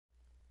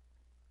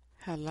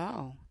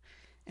Hello,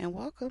 and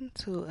welcome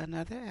to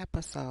another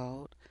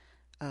episode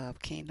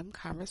of Kingdom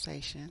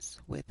Conversations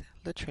with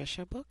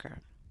Latricia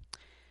Booker.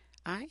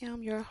 I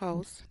am your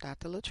host,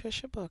 Dr.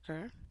 Latricia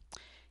Booker,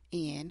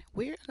 and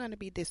we're going to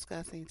be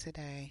discussing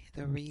today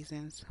the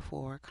reasons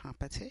for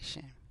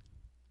competition.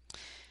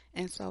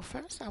 And so,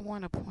 first, I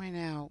want to point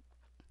out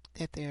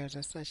that there's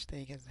a such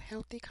thing as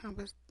healthy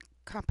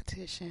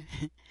competition,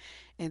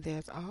 and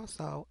there's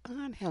also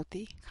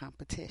unhealthy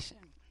competition.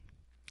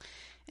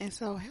 And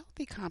so,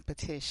 healthy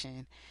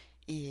competition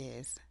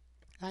is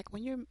like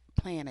when you're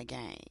playing a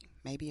game,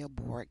 maybe a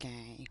board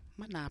game,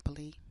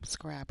 Monopoly,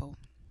 Scrabble,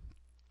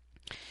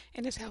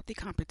 and it's healthy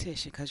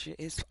competition because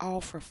it's all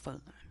for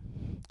fun.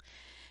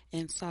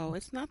 And so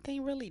it's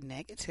nothing really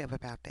negative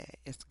about that.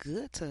 It's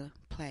good to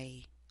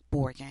play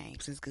board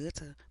games. It's good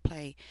to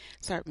play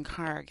certain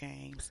card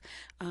games.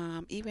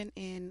 Even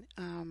in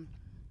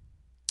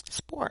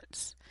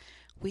sports,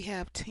 we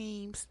have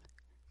teams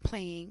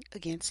playing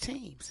against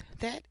teams.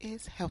 That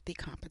is healthy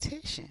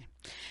competition.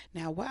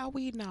 Now, while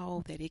we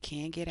know that it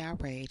can get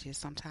outrageous,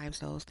 sometimes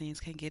those things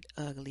can get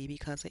ugly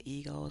because of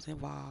egos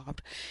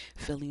involved,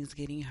 feelings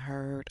getting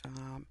hurt,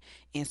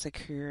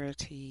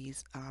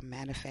 insecurities,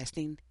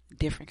 manifesting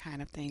different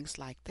kind of things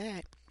like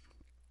that.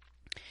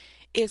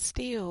 It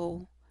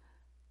still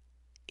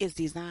is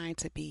designed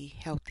to be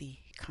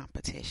healthy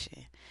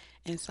competition.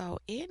 And so,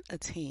 in a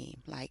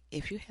team, like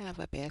if you have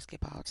a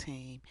basketball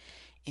team,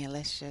 and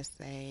let's just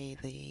say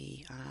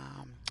the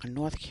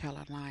North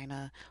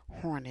Carolina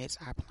Hornets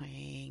are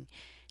playing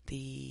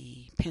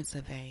the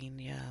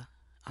Pennsylvania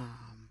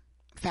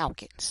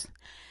Falcons.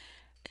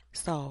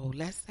 So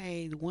let's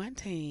say one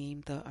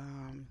team, the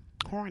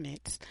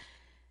Hornets,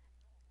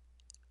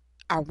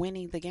 are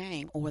winning the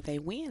game, or they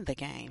win the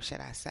game, should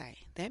I say.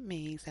 That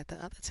means that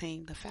the other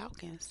team, the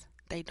Falcons,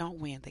 they don't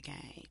win the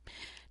game.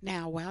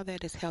 Now, while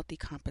that is healthy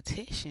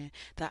competition,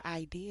 the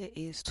idea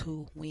is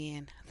to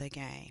win the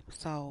game.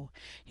 So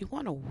you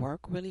want to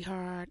work really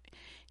hard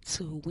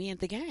to win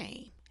the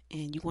game.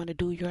 And you want to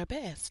do your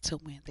best to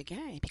win the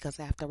game because,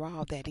 after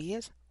all, that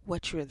is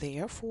what you're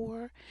there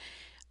for.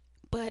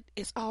 But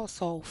it's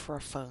also for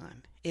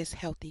fun. It's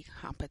healthy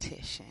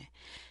competition.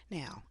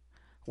 Now,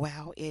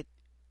 while it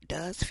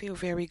does feel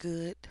very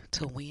good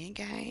to win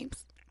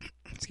games,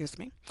 excuse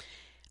me,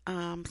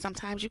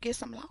 sometimes you get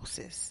some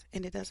losses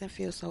and it doesn't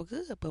feel so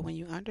good. But when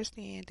you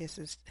understand this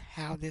is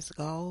how this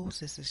goes,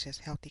 this is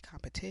just healthy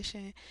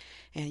competition,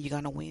 and you're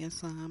going to win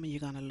some and you're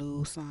going to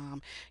lose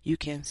some, you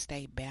can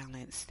stay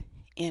balanced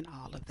in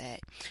all of that.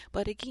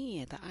 But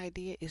again, the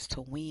idea is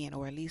to win,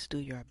 or at least do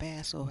your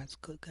best, or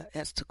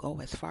as to go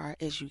as far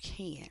as you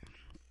can.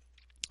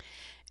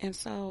 And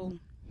so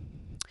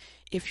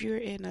if you're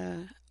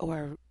in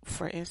or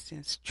for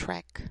instance,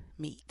 track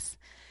meets,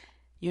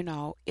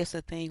 it's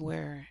a thing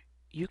where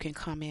you can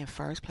come in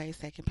first place,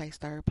 second place,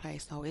 third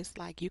place. So it's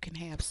like you can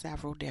have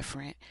several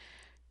different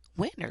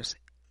winners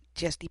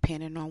just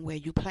depending on where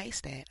you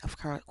place that. Of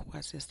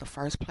course, it's the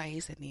first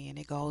place and then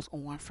it goes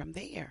on from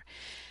there.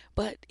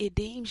 But it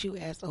deems you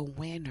as a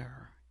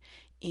winner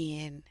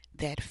in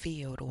that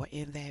field or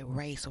in that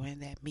race or in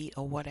that meet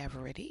or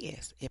whatever it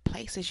is. It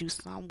places you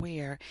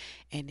somewhere,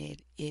 and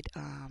it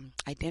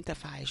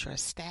identifies your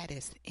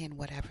status in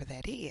whatever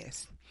that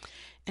is.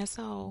 And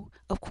so,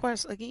 of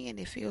course, again,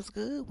 it feels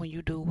good when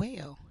you do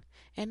well.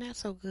 And not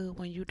so good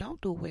when you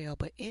don't do well.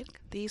 But in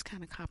these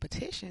kind of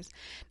competitions,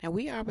 now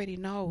we already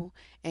know,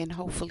 and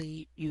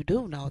hopefully you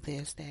do know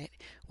this, that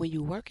when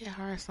you work at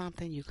hard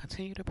something, you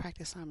continue to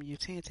practice something, you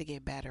tend to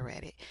get better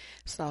at it.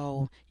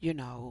 So,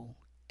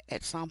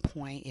 at some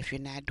point, if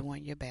you're not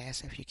doing your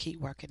best, if you keep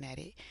working at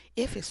it,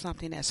 if it's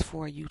something that's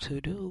for you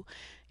to do,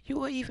 you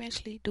will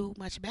eventually do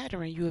much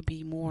better and you will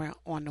be more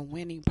on the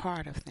winning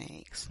part of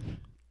things.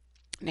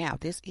 Now,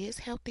 this is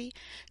healthy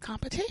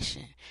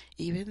competition,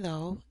 even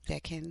though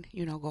that can,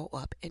 go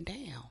up and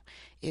down.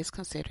 It's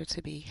considered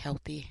to be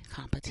healthy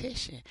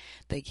competition.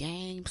 The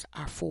games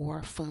are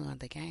for fun.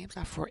 The games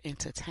are for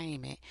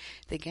entertainment.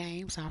 The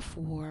games are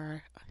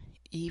for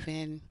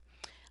even,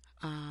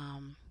 I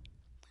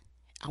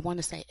want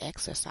to say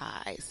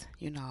exercise,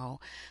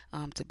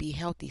 to be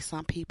healthy.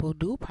 Some people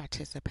do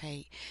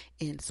participate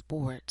in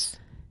sports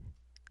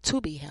to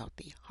be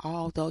healthy,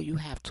 although you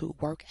have to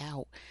work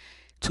out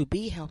to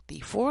be healthy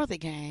for the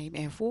game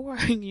and for,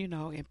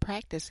 in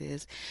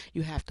practices,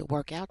 you have to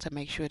work out to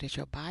make sure that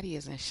your body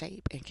is in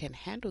shape and can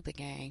handle the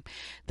game.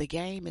 The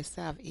game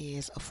itself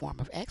is a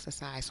form of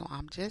exercise. So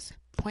I'm just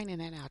pointing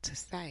that out to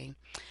say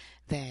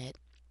that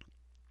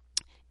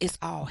it's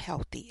all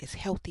healthy. It's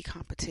healthy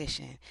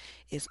competition.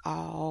 It's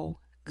all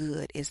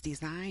good. It's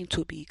designed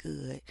to be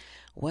good.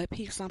 What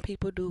some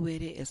people do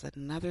with it is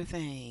another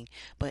thing,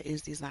 but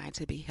it's designed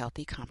to be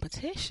healthy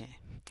competition.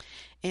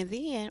 And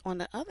then on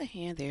the other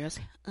hand, there's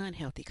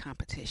unhealthy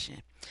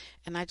competition.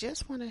 And I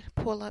just want to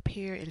pull up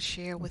here and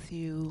share with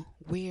you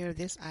where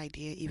this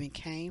idea even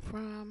came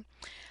from.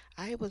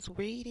 I was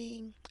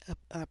reading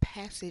a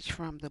passage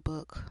from the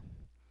book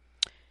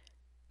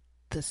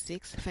The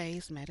Sixth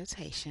Phase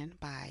Meditation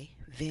by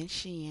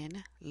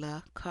Vishen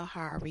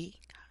Lakhiani.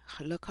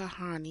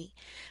 Lakahani.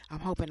 I'm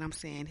hoping I'm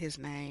saying his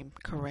name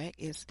correct.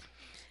 Is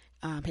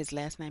his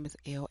last name is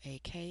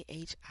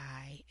Lakhiani.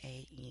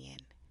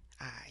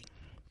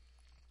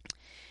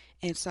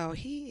 And so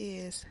he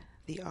is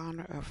the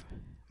owner of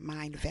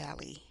Mind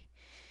Valley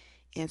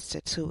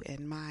Institute,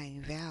 and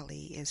Mind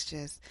Valley is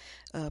just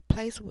a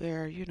place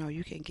where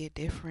you can get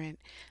different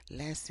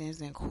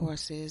lessons and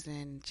courses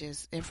and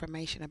just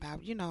information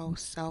about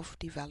self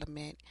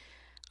development,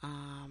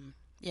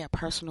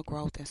 personal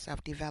growth and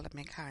self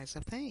development kinds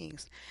of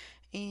things.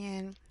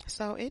 And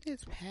so in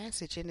this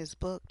passage in this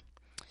book,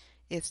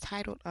 it's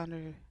titled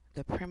under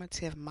the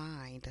primitive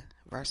mind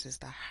versus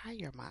the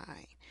higher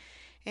mind.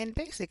 And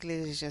basically,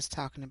 it's just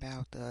talking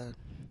about the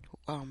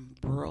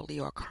worldly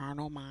or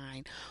carnal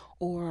mind,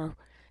 or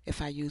if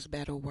I use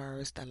better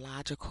words, the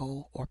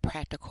logical or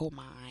practical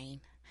mind,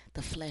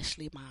 the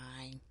fleshly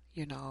mind,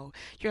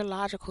 your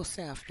logical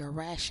self, your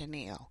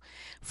rationale,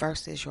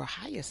 versus your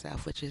higher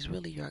self, which is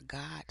really your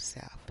God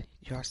self,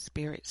 your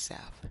spirit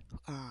self.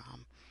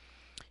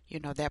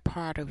 That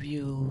part of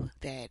you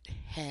that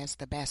has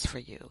the best for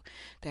you,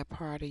 that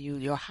part of you,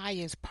 your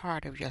highest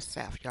part of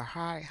yourself, your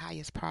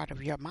highest part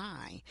of your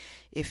mind,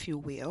 if you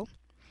will.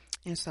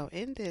 And so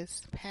in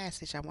this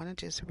passage, I want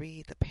to just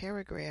read the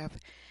paragraph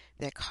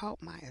that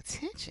caught my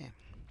attention.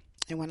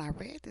 And when I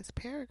read this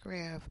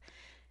paragraph,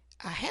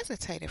 I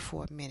hesitated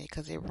for a minute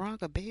because it rung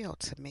a bell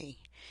to me.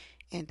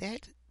 And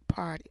that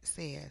part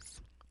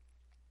says,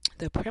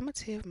 the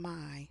primitive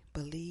mind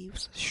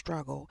believes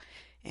struggle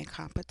and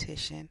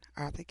competition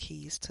are the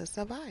keys to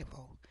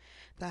survival.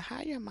 The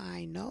higher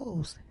mind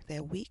knows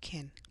that we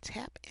can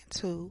tap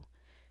into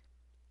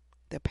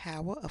the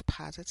power of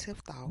positive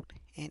thought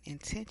and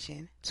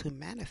intention to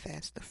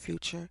manifest the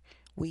future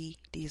we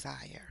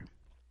desire.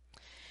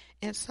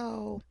 And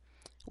so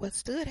what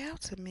stood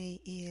out to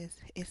me is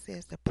it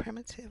says the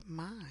primitive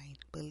mind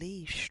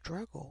believes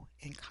struggle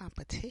and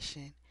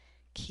competition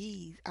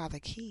are the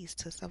keys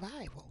to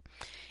survival.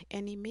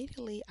 And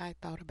immediately I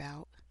thought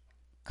about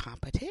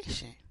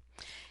competition.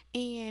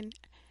 And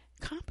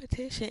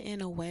competition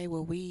in a way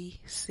where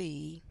we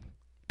see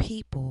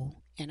people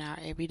in our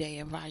everyday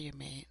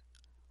environment,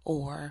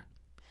 or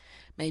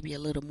maybe a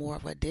little more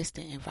of a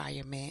distant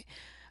environment,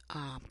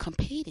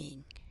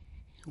 competing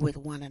with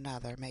one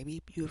another.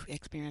 Maybe you've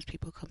experienced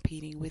people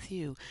competing with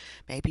you.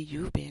 Maybe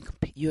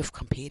you've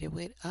competed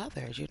with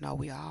others.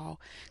 We all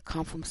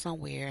come from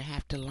somewhere and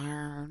have to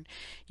learn,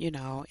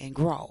 and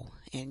grow.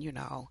 And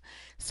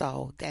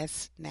so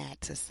that's not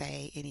to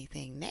say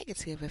anything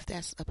negative. If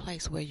that's a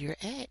place where you're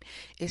at,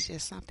 it's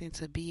just something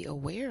to be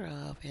aware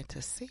of and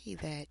to see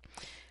that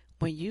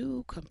when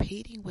you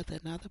competing with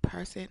another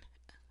person,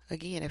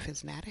 again, if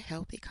it's not a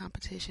healthy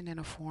competition in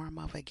a form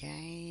of a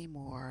game,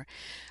 or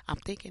I'm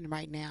thinking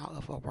right now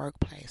of a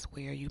workplace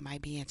where you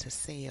might be into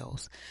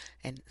sales,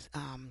 and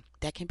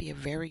that can be a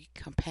very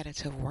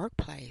competitive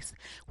workplace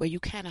where you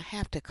kind of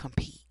have to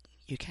compete.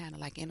 You're kind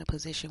of like in a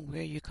position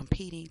where you're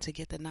competing to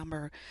get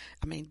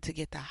to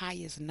get the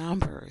highest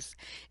numbers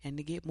and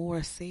to get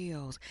more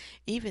sales.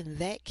 Even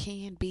that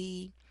can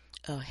be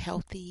a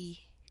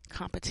healthy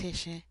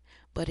competition.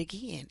 But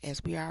again,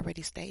 as we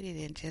already stated,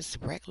 in just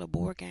regular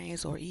board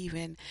games or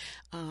even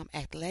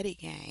athletic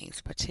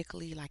games,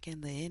 particularly like in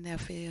the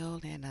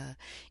NFL and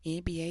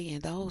NBA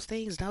and those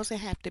things, doesn't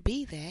have to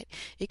be that.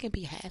 It can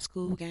be high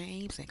school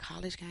games and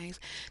college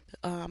games.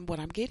 What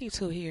I'm getting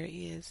to here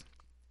is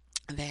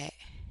that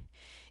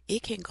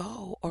it can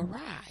go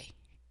awry.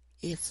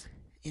 It's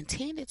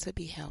intended to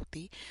be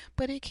healthy,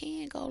 but it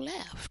can go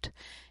left.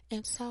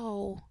 And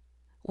so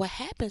what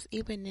happens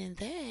even in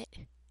that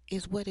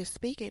is what it's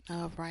speaking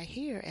of right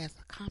here as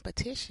a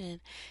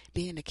competition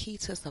being the key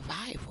to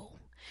survival,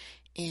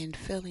 and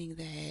feeling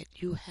that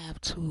you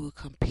have to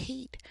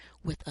compete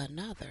with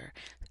another.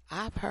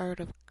 I've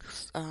heard of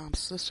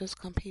sisters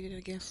competing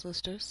against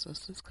sisters,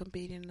 sisters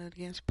competing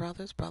against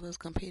brothers, brothers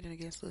competing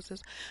against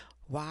sisters,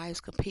 wives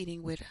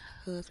competing with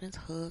husbands,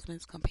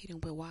 husbands competing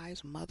with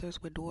wives,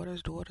 mothers with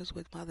daughters, daughters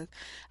with mothers.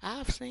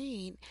 I've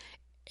seen,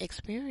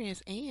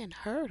 experienced, and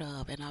heard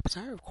of and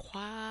observed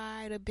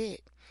quite a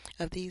bit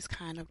of these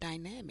kind of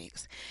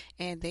dynamics,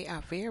 and they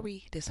are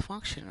very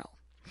dysfunctional.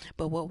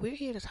 But what we're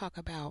here to talk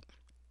about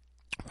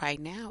right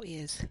now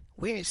is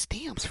where it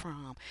stems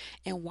from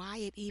and why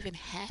it even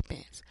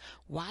happens.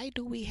 Why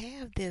do we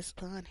have this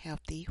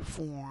unhealthy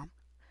form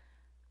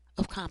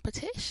of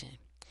competition?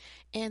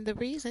 And the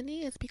reason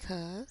is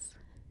because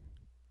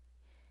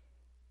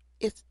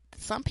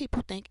some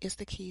people think it's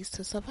the keys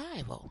to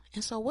survival.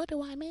 And so what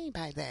do I mean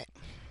by that?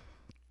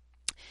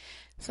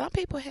 Some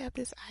people have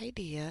this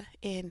idea,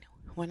 and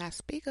when I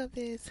speak of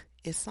this,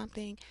 it's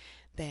something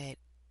that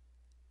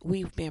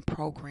we've been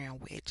programmed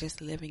with,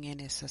 just living in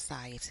this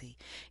society,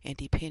 and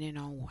depending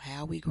on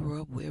how we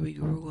grew up, where we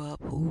grew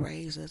up, who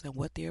raised us, and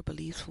what their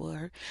beliefs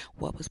were,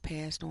 what was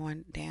passed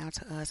on down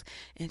to us,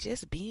 and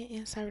just being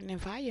in certain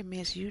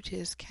environments, you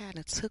just kind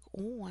of took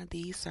on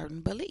these certain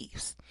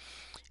beliefs.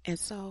 And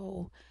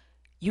so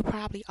you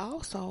probably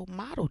also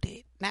modeled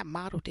it, not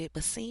modeled it,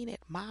 but seen it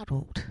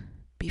modeled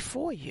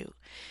before you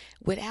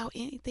without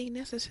anything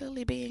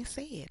necessarily being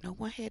said. No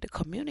one had to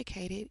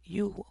communicate it.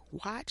 You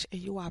watch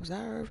and you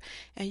observe,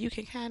 and you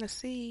can kind of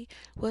see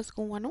what's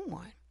going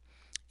on.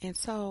 And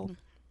so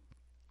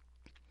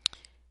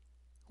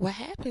what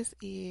happens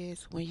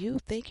is when you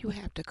think you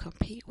have to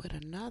compete with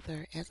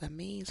another as a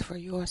means for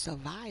your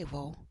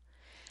survival,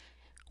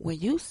 when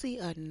you see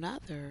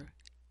another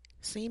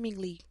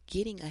seemingly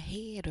getting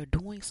ahead or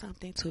doing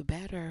something to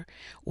better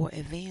or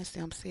advance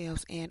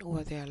themselves and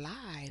or their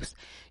lives,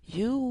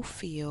 you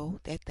feel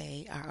that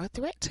they are a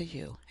threat to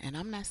you. And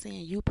I'm not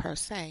saying you per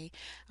se,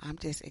 I'm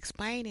just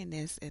explaining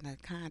this in the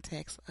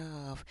context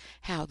of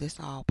how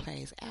this all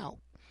plays out.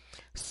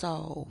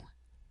 So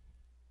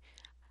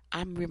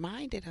I'm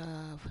reminded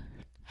of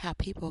how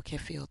people can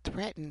feel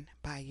threatened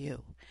by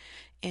you.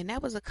 And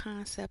that was a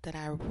concept that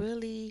I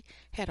really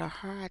had a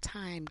hard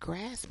time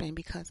grasping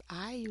because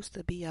I used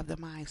to be of the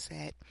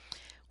mindset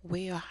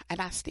where, and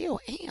I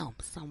still am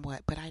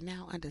somewhat, but I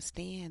now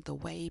understand the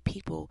way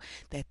people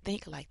that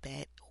think like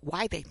that,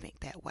 why they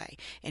think that way.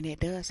 And it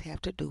does have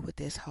to do with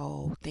this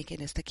whole thinking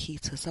is the key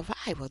to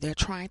survival. They're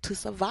trying to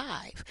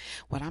survive.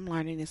 What I'm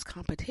learning is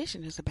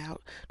competition is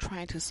about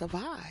trying to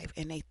survive.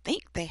 And they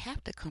think they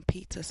have to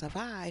compete to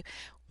survive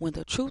when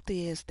the truth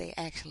is they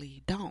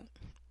actually don't.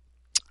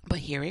 But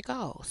here it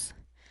goes.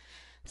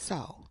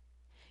 So,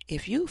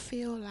 if you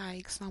feel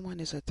like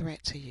someone is a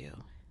threat to you,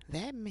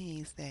 that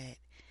means that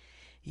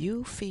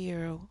you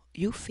feel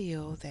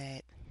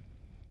that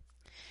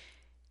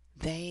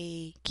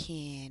they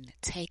can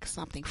take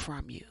something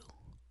from you.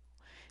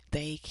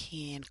 They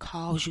can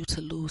cause you to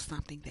lose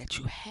something that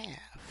you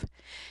have.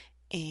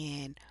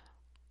 And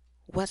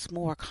what's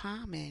more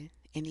common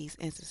in these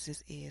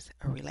instances is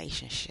a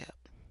relationship.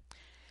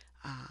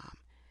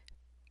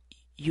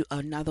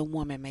 Another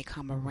woman may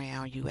come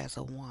around you as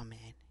a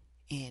woman,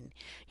 and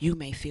you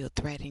may feel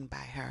threatened by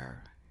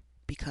her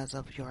because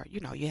of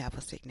you have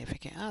a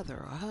significant other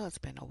or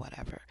husband or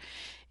whatever.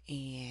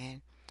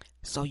 And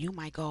so you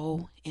might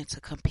go into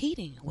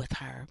competing with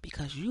her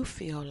because you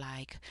feel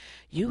like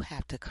you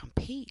have to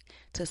compete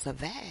to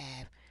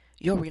survive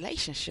your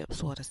relationship,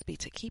 so to speak,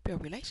 to keep your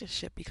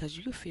relationship because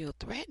you feel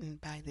threatened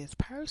by this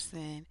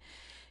person,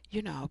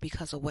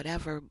 because of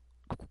whatever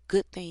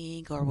good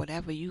thing or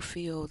whatever you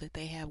feel that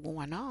they have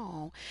going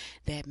on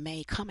that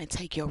may come and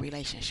take your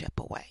relationship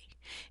away.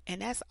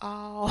 And that's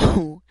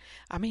all.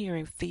 I'm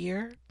hearing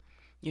fear,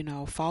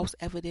 false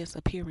evidence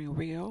appearing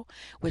real,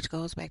 which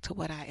goes back to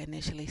what I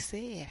initially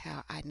said,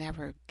 how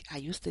I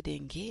used to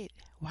didn't get,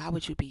 why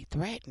would you be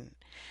threatened?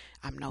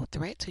 I'm no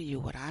threat to you.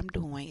 What I'm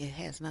doing, it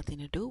has nothing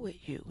to do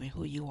with you and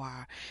who you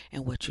are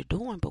and what you're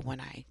doing. But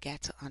when I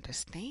got to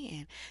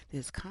understand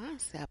this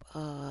concept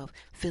of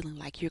feeling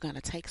like you're going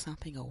to take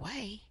something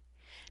away,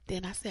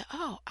 then I said,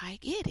 oh, I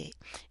get it.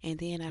 And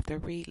then after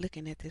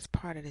looking at this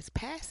part of this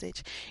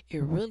passage,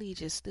 it really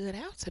just stood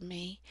out to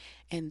me.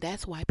 And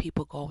that's why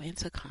people go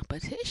into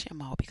competition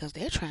mode, because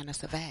they're trying to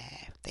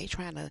survive. They're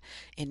trying to,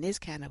 in this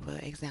kind of an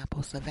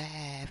example,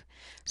 survive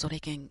so they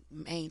can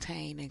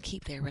maintain and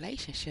keep their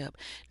relationship.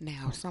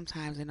 Now,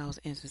 sometimes in those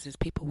instances,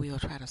 people will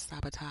try to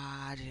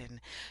sabotage and,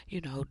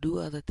 do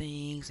other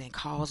things and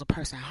cause a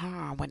person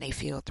harm when they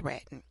feel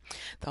threatened.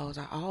 Those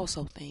are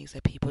also things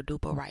that people do.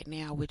 But right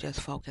now, we're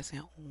just focusing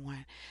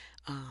on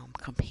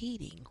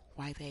competing,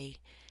 why they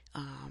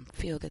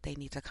feel that they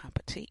need to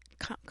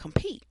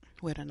compete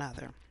with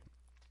another.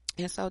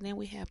 And so then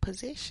we have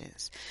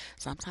positions.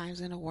 Sometimes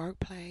in a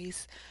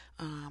workplace,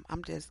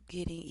 I'm just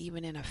getting,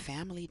 even in a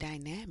family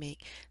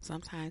dynamic,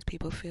 sometimes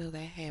people feel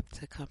they have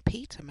to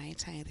compete to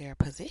maintain their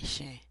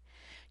position.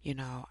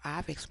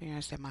 I've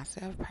experienced it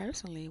myself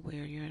personally,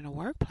 where you're in a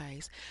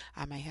workplace,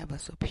 I may have a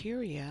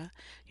superior,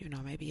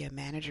 maybe a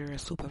manager or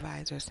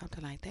supervisor or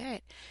something like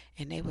that,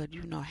 and they would,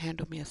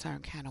 handle me a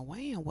certain kind of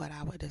way. And what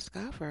I would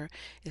discover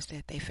is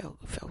that they felt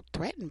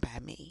threatened by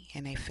me,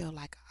 and they feel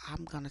like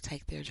I'm going to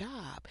take their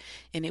job.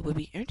 And it would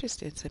be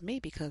interesting to me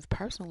because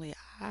personally,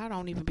 I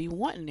don't even be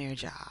wanting their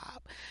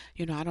job.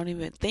 I don't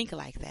even think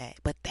like that,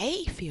 but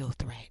they feel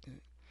threatened.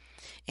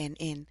 And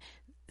in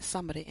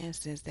some of the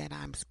instances that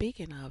I'm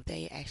speaking of,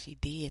 they actually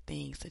did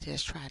things to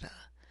just try to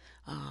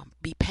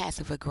be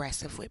passive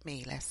aggressive with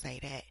me, let's say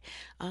that.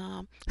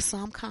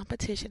 Some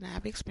competition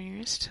I've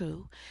experienced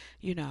too,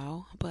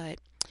 but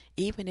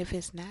even if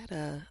it's not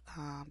a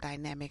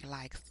dynamic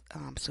like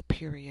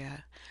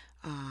superior,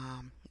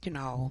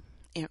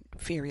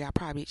 inferior, I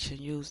probably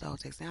shouldn't use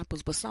those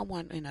examples, but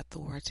someone in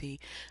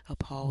authority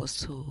opposed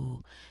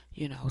to,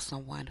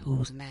 someone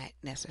who's not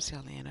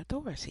necessarily in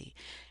authority.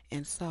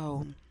 And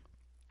so,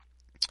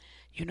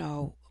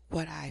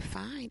 what I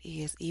find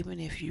is even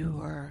if you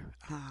are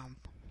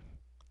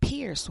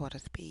peers, so to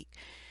speak,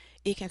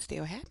 it can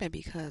still happen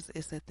because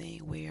it's a thing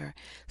where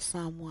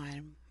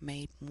someone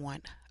may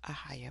want a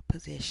higher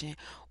position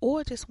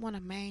or just want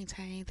to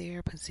maintain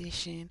their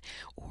position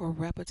or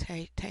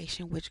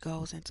reputation, which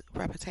goes into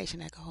reputation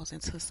that goes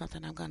into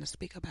something I'm going to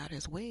speak about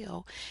as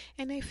well.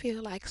 And they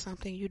feel like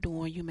something you're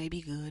doing, you may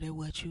be good at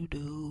what you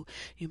do,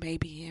 you may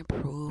be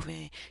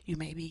improving, you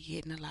may be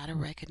getting a lot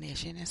of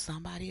recognition, and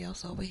somebody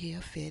else over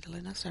here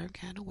feeling a certain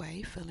kind of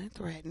way, feeling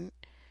threatened,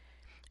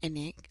 and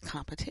then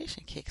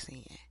competition kicks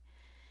in.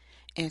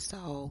 And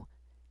so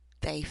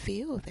they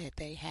feel that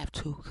they have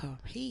to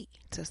compete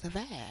to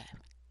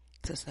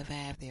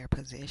survive their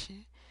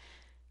position,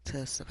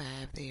 to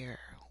survive their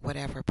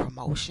whatever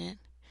promotion.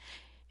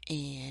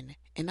 And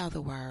in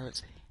other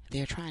words,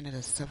 they're trying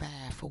to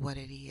survive for what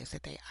it is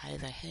that they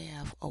either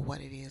have or what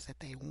it is that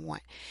they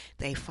want.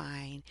 They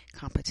find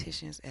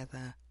competitions as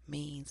a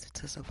means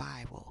to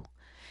survival,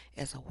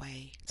 as a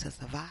way to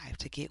survive,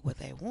 to get what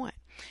they want.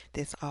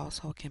 This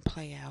also can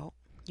play out,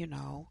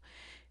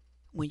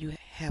 when you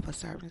have a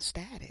certain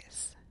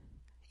status.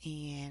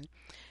 And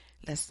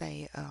let's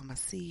say a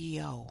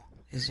CEO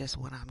is just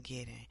what I'm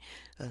getting.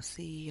 A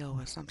CEO,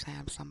 and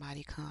sometimes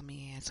somebody come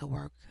in to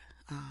work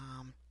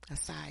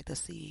aside the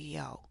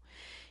CEO,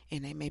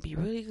 and they may be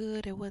really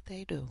good at what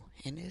they do,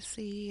 and this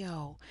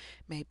CEO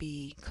may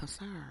be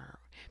concerned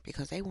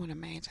because they want to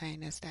maintain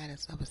their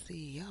status of a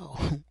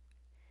CEO.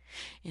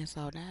 And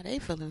so now they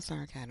feeling a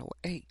certain kind of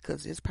way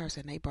because this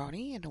person they brought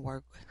in to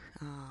work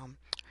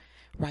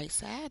right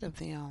side of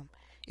them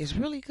is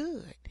really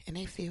good, and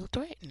they feel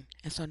threatened.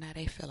 And so now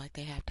they feel like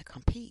they have to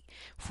compete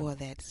for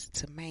that,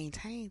 to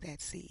maintain that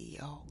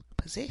CEO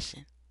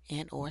position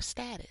and or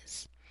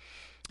status.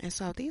 And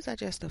so these are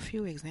just a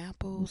few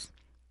examples.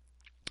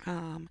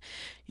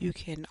 You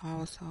can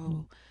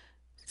also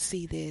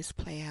see this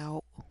play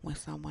out when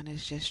someone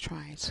is just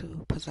trying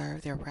to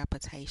preserve their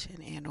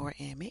reputation and or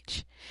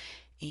image.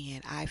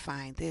 And I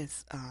find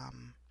this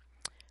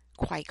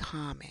quite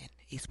common,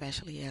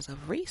 especially as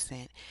of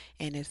recent.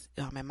 And it's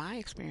in my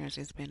experience,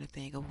 it's been a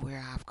thing of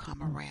where I've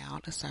come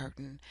around a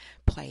certain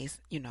place,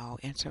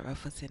 enter a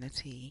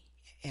vicinity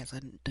as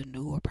the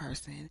newer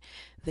person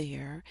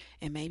there,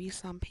 and maybe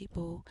some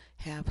people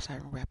have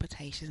certain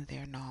reputations.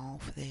 They're known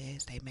for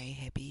this. They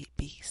may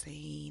be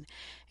seen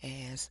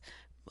as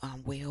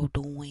well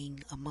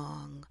doing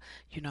among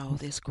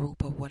this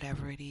group or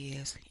whatever it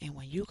is. And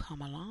when you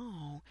come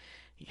along,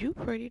 you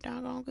pretty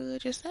doggone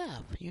good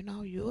yourself.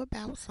 You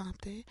about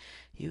something.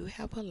 You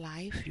have a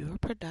life. You're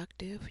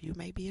productive. You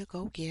may be a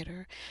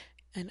go-getter.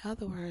 In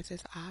other words,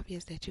 it's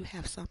obvious that you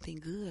have something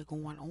good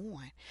going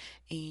on.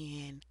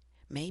 And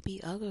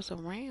maybe others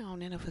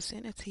around in the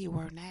vicinity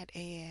were not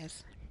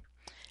as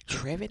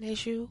driven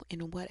as you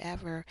in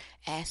whatever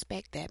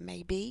aspect that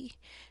may be.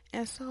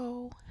 And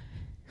so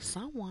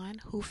someone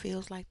who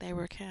feels like they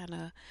were kind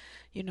of,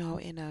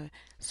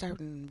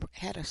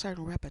 had a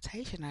certain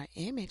reputation or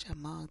image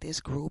among this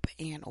group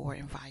and or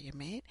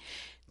environment,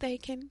 they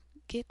can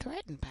get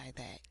threatened by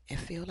that and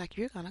feel like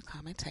you're going to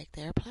come and take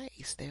their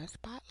place, their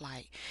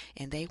spotlight,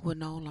 and they will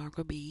no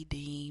longer be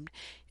deemed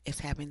as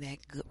having that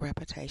good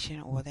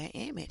reputation or that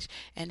image.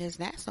 And it's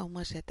not so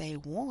much that they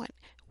want,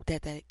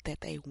 that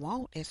they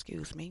won't,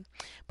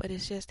 but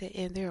it's just that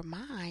in their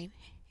mind,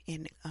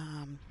 in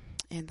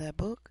the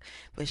book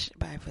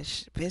by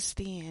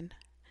Vistien,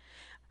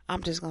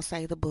 I'm just going to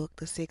say the book,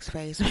 The Six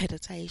Phase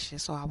Meditation,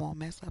 so I won't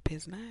mess up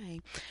his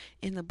name.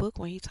 In the book,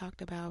 when he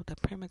talked about the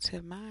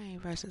primitive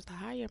mind versus the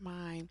higher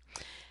mind,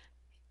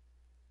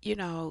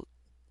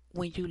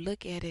 when you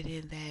look at it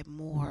in that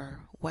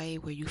more way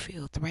where you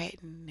feel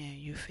threatened and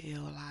you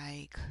feel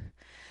like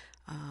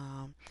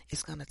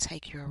it's going to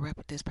take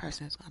this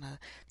person is going to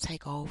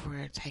take over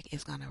and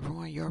it's going to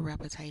ruin your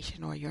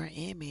reputation or your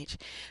image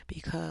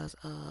because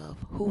of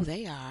who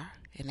they are,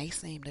 and they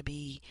seem to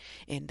be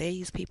in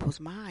these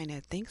people's mind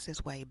that thinks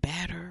this way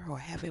better or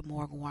having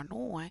more going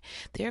on.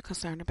 They're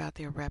concerned about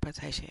their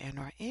reputation and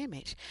their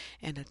image.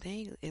 And the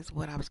thing is,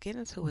 what I was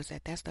getting to is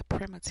that's the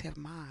primitive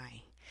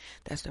mind.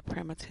 That's the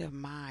primitive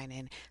mind,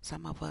 and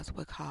some of us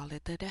would call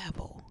it the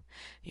devil,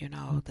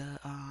 the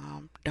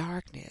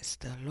darkness,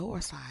 the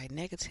lower side,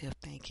 negative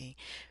thinking.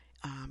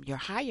 Your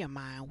higher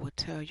mind would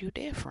tell you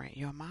different.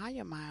 Your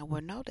higher mind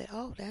would know that,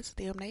 oh, that's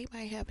them. They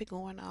may have it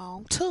going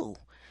on too,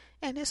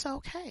 and it's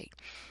okay.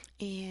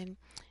 And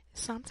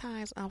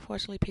sometimes,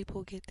 unfortunately,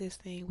 people get this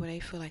thing where they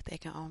feel like they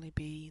can only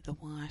be the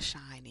one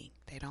shining.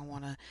 They don't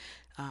want to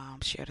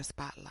share the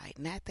spotlight.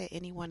 Not that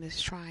anyone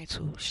is trying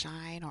to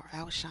shine or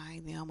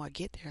outshine them or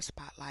get their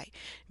spotlight.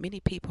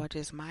 Many people are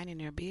just minding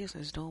their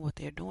business, doing what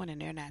they're doing,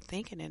 and they're not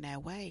thinking in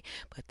that way.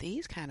 But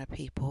these kind of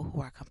people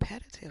who are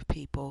competitive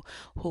people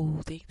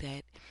who think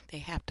that they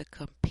have to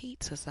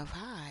compete to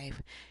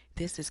survive,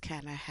 this is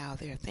kind of how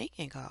their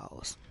thinking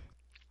goes.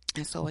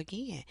 And so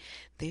again,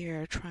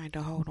 they're trying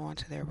to hold on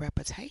to their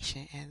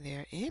reputation and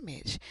their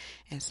image.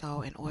 And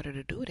so in order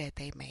to do that,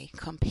 they may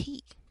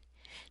compete.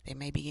 They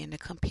may begin to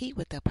compete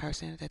with the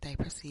person that they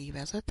perceive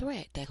as a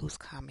threat, that who's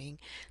coming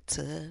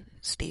to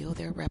steal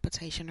their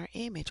reputation or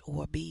image,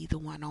 or be the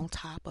one on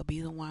top, or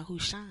be the one who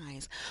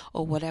shines,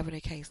 or whatever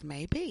the case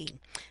may be.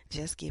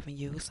 Just giving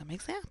you some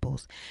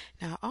examples.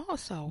 Now,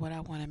 also, what I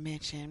want to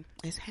mention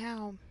is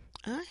how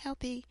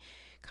unhealthy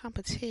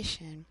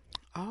competition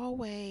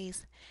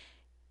always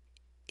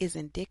is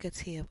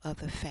indicative of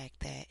the fact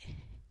that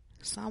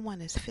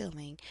someone is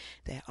feeling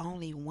that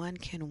only one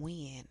can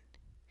win,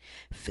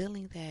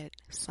 feeling that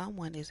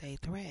someone is a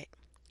threat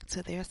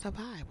to their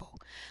survival.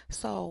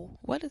 So,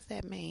 what does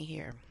that mean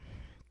here?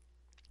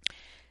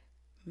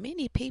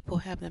 Many people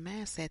have the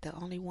mindset that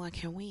only one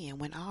can win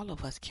when all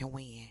of us can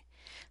win.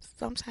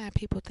 Sometimes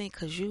people think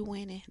because you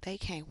winning, they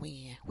can't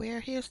win. Well,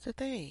 here's the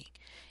thing: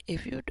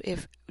 if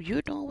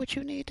you're doing what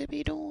you need to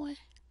be doing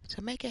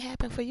to make it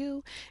happen for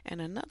you,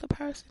 and another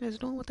person is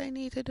doing what they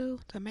need to do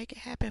to make it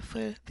happen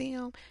for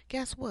them,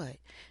 guess what?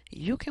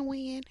 You can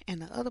win,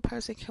 and the other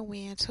person can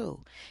win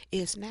too.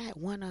 It's not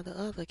one or the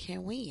other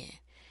can win.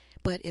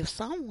 But if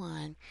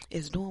someone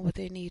is doing what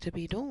they need to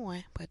be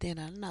doing, but then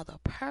another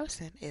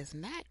person is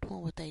not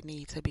doing what they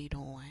need to be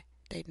doing,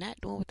 they're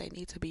not doing what they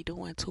need to be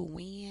doing to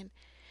win,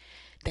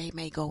 they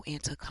may go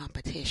into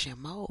competition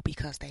mode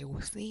because they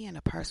were seeing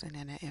a person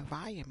in an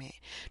environment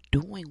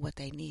doing what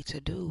they need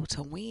to do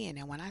to win.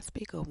 And when I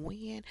speak of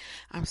win,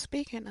 I'm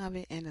speaking of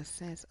it in the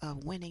sense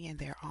of winning in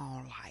their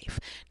own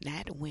life,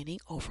 not winning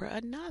over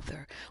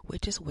another,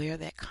 which is where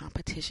that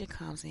competition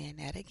comes in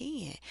at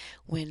again.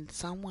 When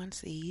someone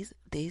sees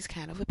these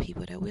kind of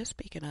people that we're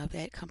speaking of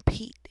that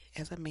compete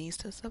as a means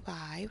to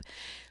survive,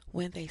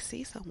 when they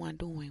see someone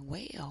doing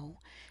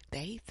well,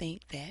 they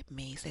think that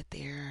means that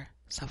their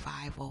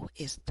survival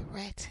is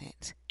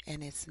threatened,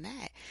 and it's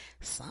not.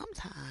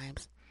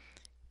 Sometimes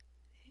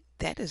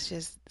that is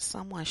just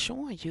someone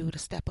showing you to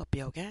step up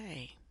your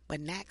game, but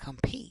not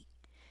compete.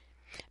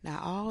 Now,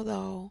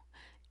 although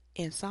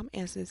in some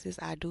instances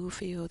I do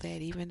feel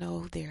that even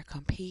though they're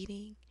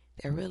competing,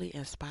 they're really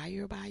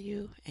inspired by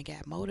you and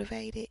got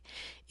motivated,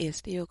 it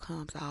still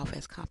comes off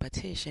as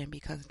competition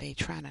because they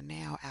trying to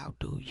now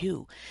outdo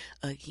you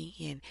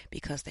again,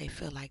 because they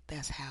feel like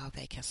that's how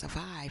they can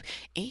survive.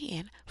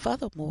 And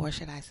furthermore,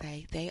 should I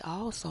say, they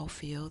also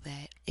feel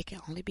that it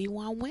can only be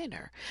one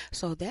winner.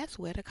 So that's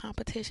where the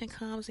competition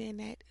comes in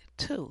at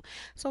too.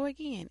 So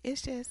again,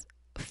 it's just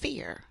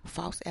fear,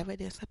 false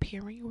evidence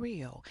appearing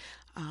real.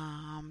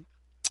 I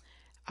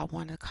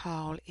want to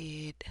call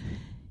it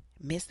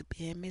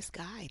being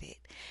misguided,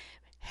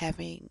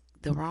 having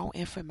the wrong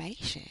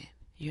information,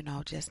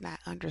 just not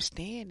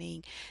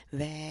understanding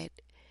that,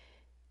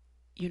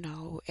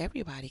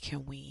 everybody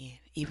can win,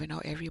 even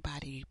though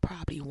everybody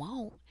probably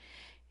won't.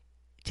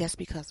 Just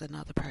because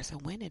another person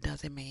winning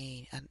doesn't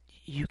mean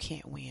you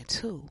can't win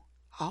too.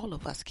 All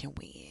of us can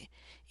win.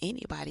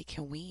 Anybody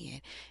can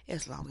win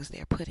as long as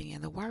they're putting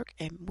in the work,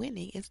 and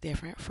winning is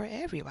different for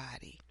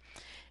everybody.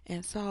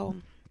 And so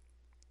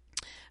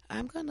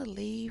I'm going to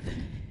leave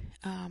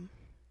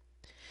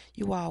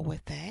you all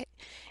with that,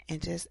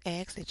 and just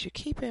ask that you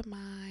keep in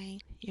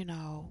mind,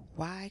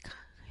 why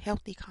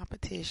healthy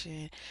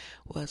competition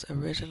was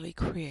originally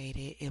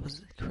created. It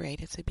was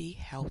created to be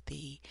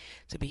healthy,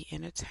 to be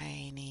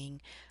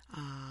entertaining,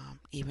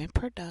 even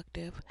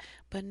productive,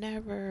 but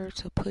never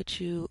to put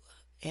you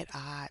at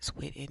odds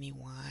with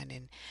anyone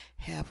and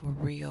have a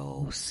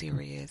real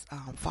serious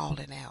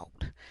falling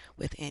out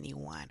with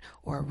anyone,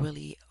 or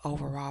really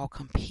overall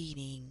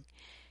competing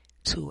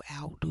to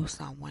outdo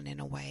someone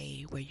in a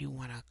way where you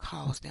want to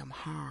cause them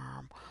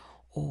harm,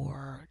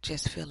 or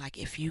just feel like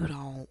if you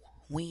don't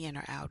win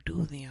or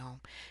outdo them,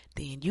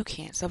 then you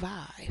can't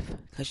survive,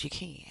 because you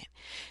can.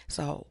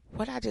 So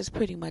what I just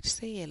pretty much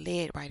said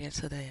led right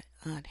into the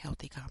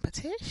unhealthy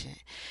competition.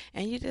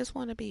 And you just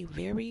want to be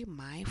very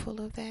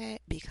mindful of that,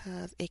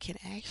 because it can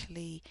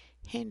actually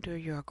hinder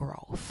your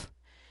growth.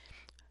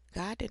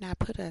 God did not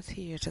put us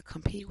here to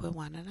compete with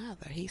one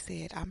another. He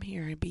said, I'm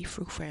here and be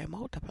fruitful and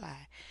multiply.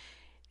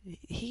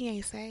 He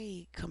ain't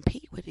say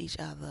compete with each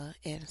other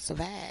and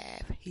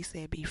survive. He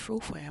said be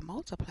fruitful and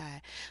multiply.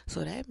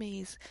 So that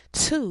means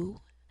too,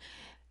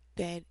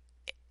 that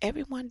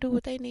everyone do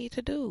what they need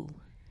to do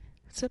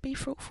to be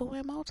fruitful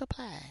and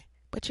multiply.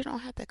 But you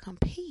don't have to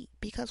compete,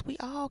 because we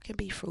all can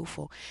be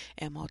fruitful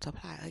and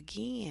multiply.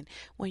 Again,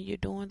 when you're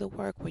doing the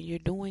work, when you're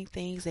doing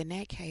things, in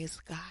that case,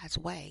 God's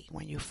way,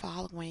 when you're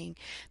following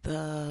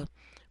the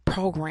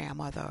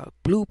program or the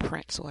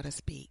blueprint, so to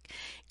speak.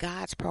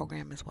 God's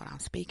program is what I'm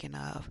speaking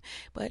of.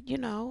 But,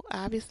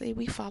 obviously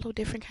we follow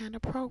different kind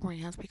of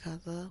programs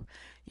because of,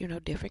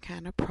 different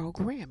kind of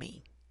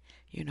programming,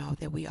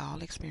 that we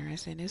all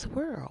experience in this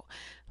world.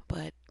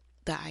 But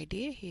the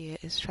idea here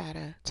is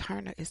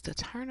to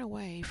turn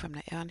away from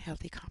the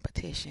unhealthy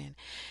competition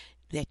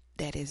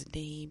that is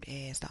deemed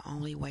as the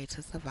only way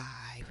to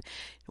survive,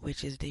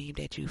 which is deemed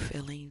that you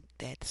feeling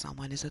that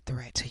someone is a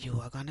threat to you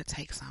or going to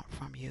take something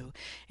from you,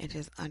 and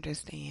just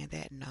understand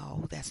that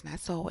no, that's not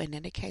so. And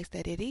in the case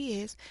that it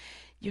is,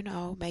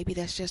 maybe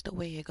that's just the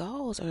way it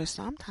goes, or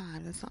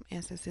sometimes in some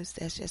instances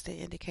that's just an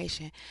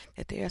indication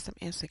that there are some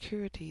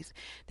insecurities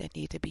that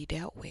need to be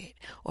dealt with,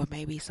 or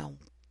maybe some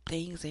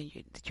things in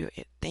your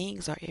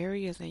things or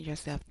areas in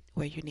yourself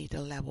where you need to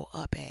level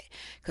up at.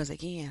 Because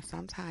again,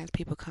 sometimes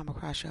people come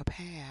across your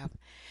path,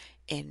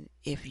 and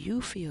if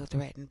you feel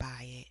threatened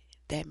by it,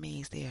 that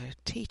means they're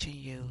teaching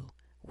you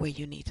where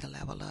you need to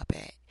level up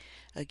at.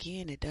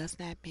 Again, it does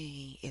not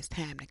mean it's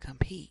time to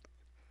compete.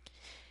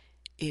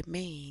 It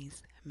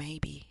means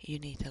maybe you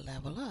need to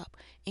level up.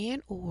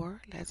 And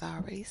or, as I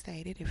already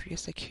stated, if you're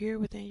secure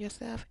within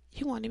yourself,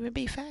 you won't even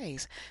be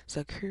phased.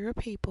 Secure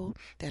people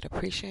that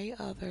appreciate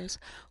others,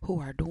 who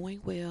are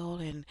doing well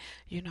and,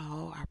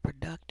 are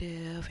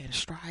productive and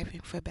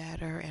striving for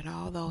better and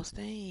all those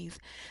things.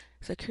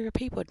 Secure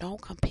people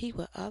don't compete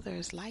with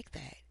others like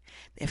that.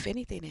 If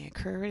anything, they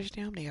encourage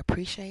them, they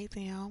appreciate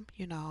them,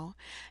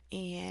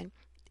 and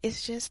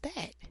it's just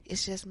that. It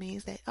just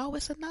means that, oh,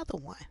 it's another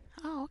one.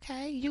 Oh,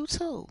 okay, you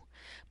too.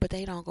 But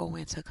they don't go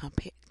into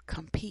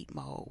compete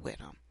mode with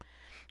them.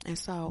 And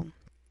so,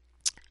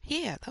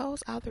 yeah,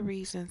 those are the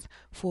reasons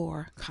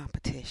for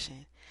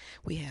competition.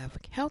 We have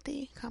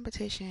healthy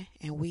competition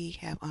and we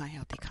have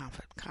unhealthy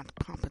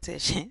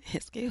competition.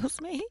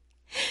 Excuse me.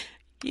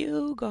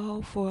 You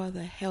go for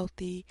the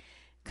healthy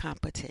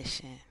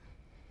competition.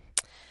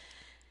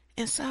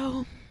 And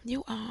so,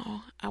 you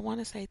all, I want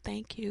to say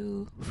thank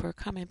you for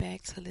coming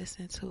back to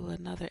listen to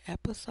another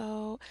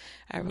episode.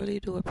 I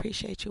really do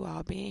appreciate you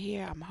all being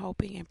here. I'm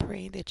hoping and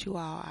praying that you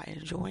all are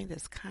enjoying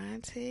this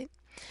content.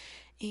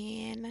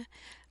 And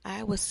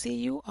I will see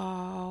you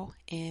all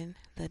in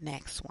the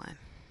next one.